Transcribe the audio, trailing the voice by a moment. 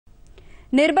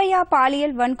நிர்பயா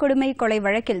பாலியல் வன்கொடுமை கொலை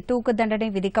வழக்கில் தூக்கு தண்டனை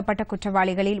விதிக்கப்பட்ட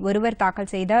குற்றவாளிகளில் ஒருவர் தாக்கல்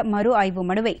செய்த மறு ஆய்வு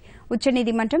மனுவை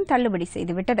உச்சநீதிமன்றம் தள்ளுபடி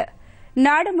செய்துவிட்டது.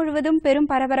 நாடு முழுவதும் பெரும்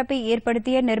பரபரப்பை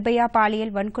ஏற்படுத்திய நிர்பயா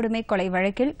பாலியல் வன்கொடுமை கொலை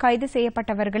வழக்கில் கைது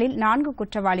செய்யப்பட்டவர்களில் 4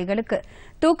 குற்றவாளிகளுக்கு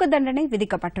தூக்கு தண்டனை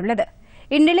விதிக்கப்பட்டுள்ளது.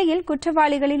 இந்நிலையில்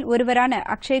குற்றவாளிகளில் ஒருவரான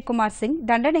அக்ஷய்குமார் சிங்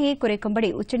தண்டனையை குறைக்கும்படி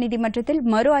உச்சநீதிமன்றத்தில்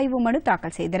மறு ஆய்வு மனு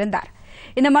தாக்கல் செய்திருந்தார்.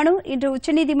 இந்த மனு இன்று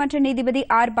உச்சநீதிமன்ற நீதிபதி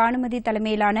ஆர் பானுமதி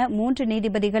தலைமையிலான 3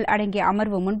 நீதிபதிகள் அடங்கிய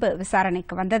அமர்வு முன்பு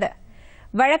விசாரணைக்கு வந்தது.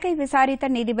 வழக்கை விசாரித்த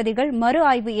நீதிபதிகள் மறு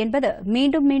ஆய்வு என்பது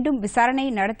மீண்டும் மீண்டும் விசாரணை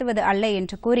நடத்துவது அல்ல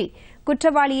என்று கூறி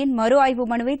குற்றவாளியின் மறு ஆய்வு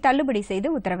மனுவை தள்ளுபடி செய்து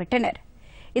உத்தரவிட்டனர்.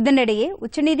 இதனிடையே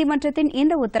உச்சநீதிமன்றத்தின்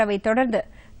இந்த உத்தரவை தொடர்ந்து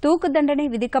தூக்கு தண்டனை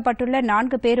விதிக்கப்பட்டுள்ள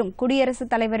 4 பேரும்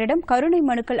குடியரசுத் தலைவரிடம் கருணை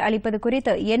மனுக்கள் அளிப்பது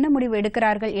குறித்து என்ன முடிவு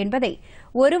எடுக்கிறார்கள் என்பதை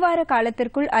ஒரு வார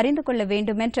காலத்திற்குள் அறிந்து கொள்ள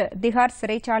வேண்டும் என்று திஹார்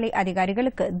சிறைச்சாலை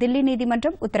அதிகாரிகளுக்கு தில்லி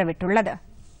நீதிமன்றம் உத்தரவிட்டுள்ளது.